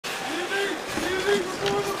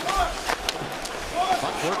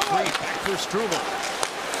Work free, back for Struble.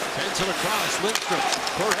 Sends it across, Lindstrom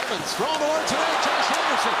for Evans. Thrown over today, Josh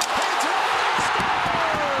Anderson. Hands it off,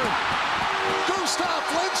 score! Gustav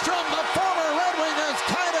Lindstrom, the former Red Wing, has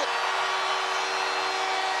tied it.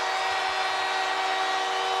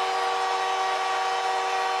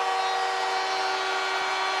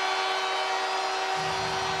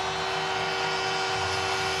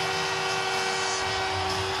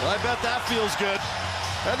 Well, I bet that feels good.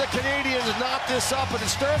 And the Canadiens knock this up, and it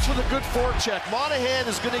starts with a good forecheck. Monahan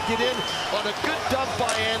is going to get in on a good dump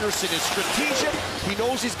by Anderson. It's strategic. He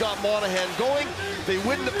knows he's got Monahan going. They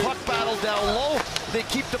win the puck battle down low. They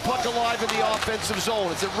keep the puck alive in the offensive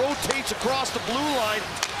zone. As it rotates across the blue line,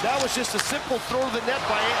 that was just a simple throw to the net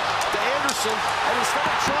by Anderson. And instead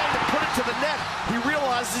of trying to put it to the net, he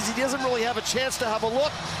realizes he doesn't really have a chance to have a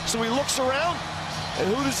look. So he looks around,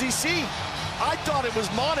 and who does he see? I thought it was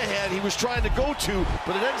Monahan he was trying to go to,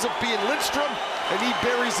 but it ends up being Lindstrom, and he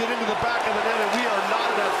buries it into the back of the net, and we are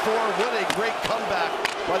knotted at 4. What a great comeback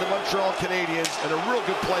by the Montreal Canadiens, and a real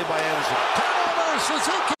good play by Anderson. Turnover,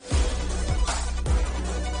 Suzuki.